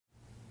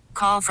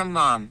call from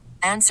mom.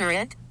 Answer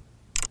it.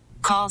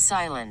 Call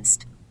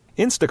silenced.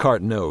 Instacart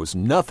knows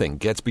nothing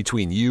gets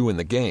between you and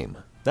the game.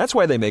 That's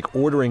why they make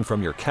ordering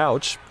from your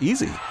couch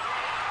easy.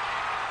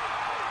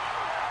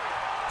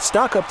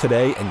 Stock up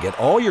today and get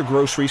all your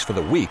groceries for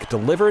the week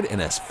delivered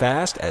in as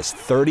fast as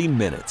 30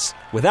 minutes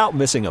without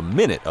missing a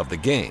minute of the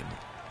game.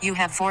 You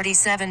have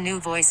 47 new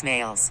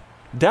voicemails.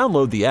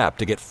 Download the app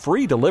to get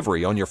free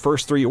delivery on your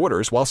first 3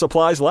 orders while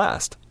supplies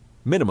last.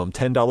 Minimum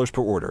 $10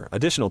 per order.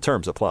 Additional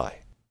terms apply.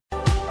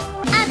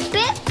 I'm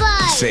Big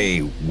Boy. Say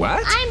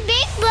what? I'm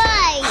Big Boy.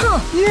 Huh,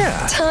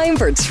 yeah. Time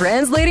for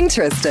Translating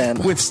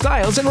Tristan With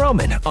Styles and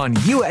Roman on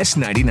US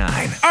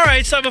 99. All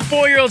right, so I have a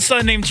 4-year-old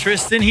son named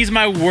Tristan. He's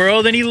my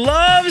world, and he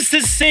loves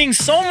to sing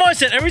so much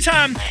that every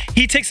time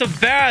he takes a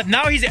bath,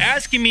 now he's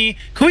asking me,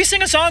 can we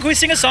sing a song? Can we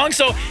sing a song?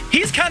 So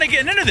he's kind of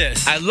getting into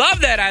this. I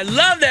love that.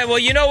 Well,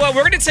 you know what?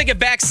 We're going to take a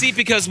back seat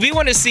because we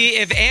want to see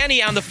if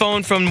Annie on the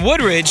phone from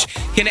Woodridge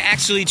can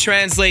actually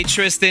translate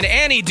Tristan.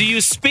 Annie, do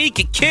you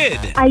speak kid?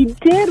 I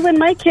did when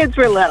my kids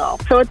were little,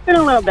 so it's been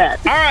a little bit.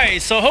 All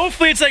right, so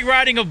hopefully it's like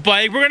riding a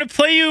bike. We're going to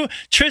play you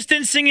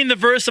Tristan singing the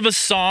verse of a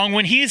song.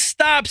 When he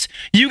stops,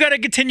 you got to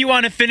continue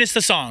on and finish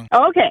the song.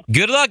 Okay.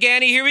 Good luck,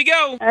 Annie. Here we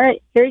go. All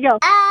right, here we go.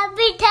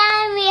 Every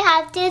time we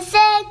have to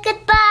say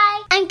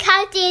goodbye, I'm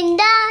counting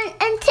down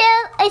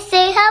until I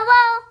say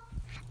hello.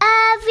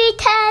 Every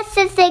time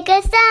I sing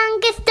a song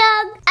gets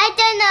done, I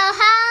don't know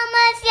how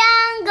much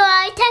younger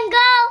I can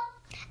go.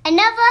 I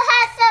never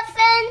had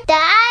something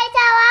that I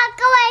can walk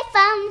away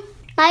from.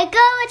 My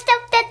goal is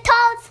up the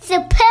toes to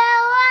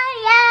paralyze.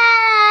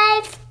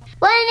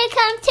 When it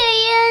comes to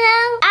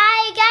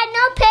I got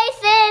no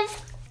patience.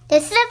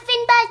 There's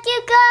something about you,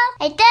 girl,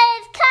 and that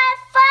is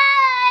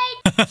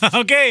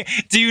classified. Okay,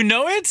 do you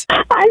know it?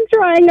 I'm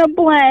drawing a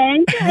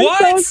blank.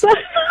 What?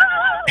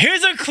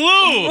 Here's a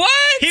clue. What?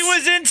 He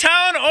was in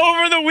town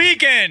over the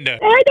weekend. I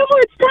know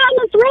it's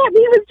Thomas Rhett.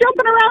 He was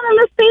jumping around on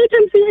the stage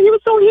and he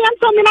was so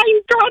handsome, and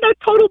I drawing a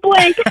total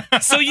blank.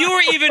 So you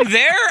were even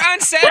there on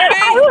Saturday?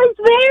 I was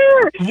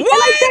there. What?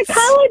 And I said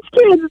college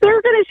kids,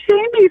 they're going to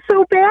shame me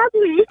so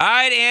badly. All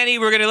right, Annie,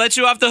 we're going to let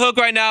you off the hook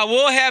right now.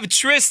 We'll have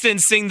Tristan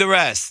sing the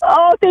rest.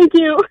 Oh, thank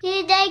you.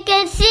 You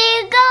can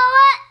see go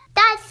up.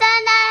 That's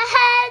on our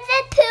heads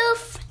and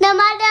poof. No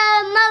matter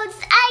how much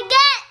I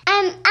get,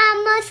 I'm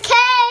almost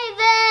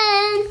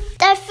caving.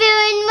 The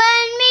feeling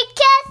when we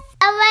kiss,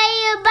 away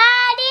your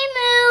body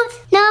moves.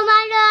 No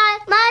matter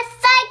how much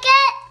I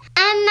get,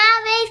 I'm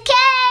always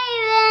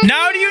caving.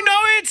 Now do you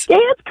know it?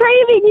 It's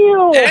craving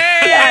you.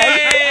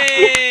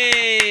 Hey!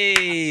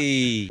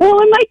 Well,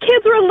 when my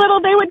kids were little,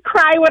 they would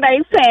cry when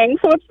I sang,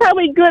 so it's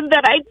probably good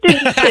that I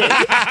didn't sing.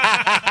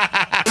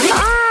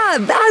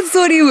 That's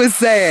what he was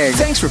saying.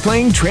 Thanks for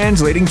playing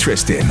Translating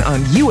Tristan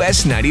on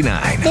US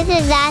 99. This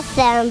is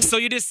awesome. So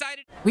you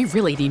decided... We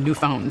really need new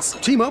phones.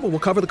 T-Mobile will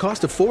cover the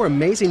cost of 4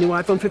 amazing new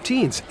iPhone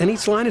 15s, and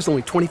each line is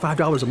only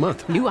 $25 a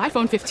month. New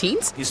iPhone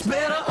 15s? It's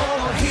better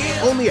over here.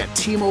 Only at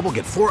T-Mobile,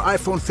 get 4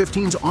 iPhone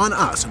 15s on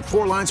us and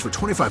 4 lines for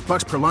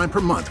 $25 per line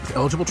per month with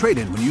eligible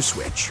trade-in when you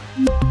switch.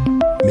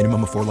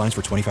 Minimum of 4 lines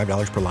for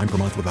 $25 per line per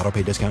month with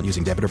autopay discount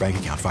using debit or bank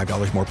account.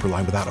 $5 more per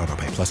line without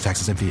autopay, plus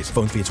taxes and fees.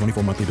 Phone fee at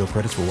 24 monthly bill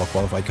credits for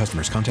well-qualified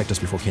customers. Contact us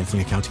before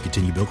canceling account to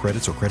continue bill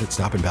credits or credit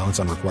stop and balance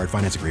on required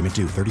finance agreement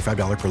due.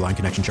 $35 per line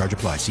connection charge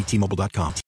applies. See T-Mobile.com.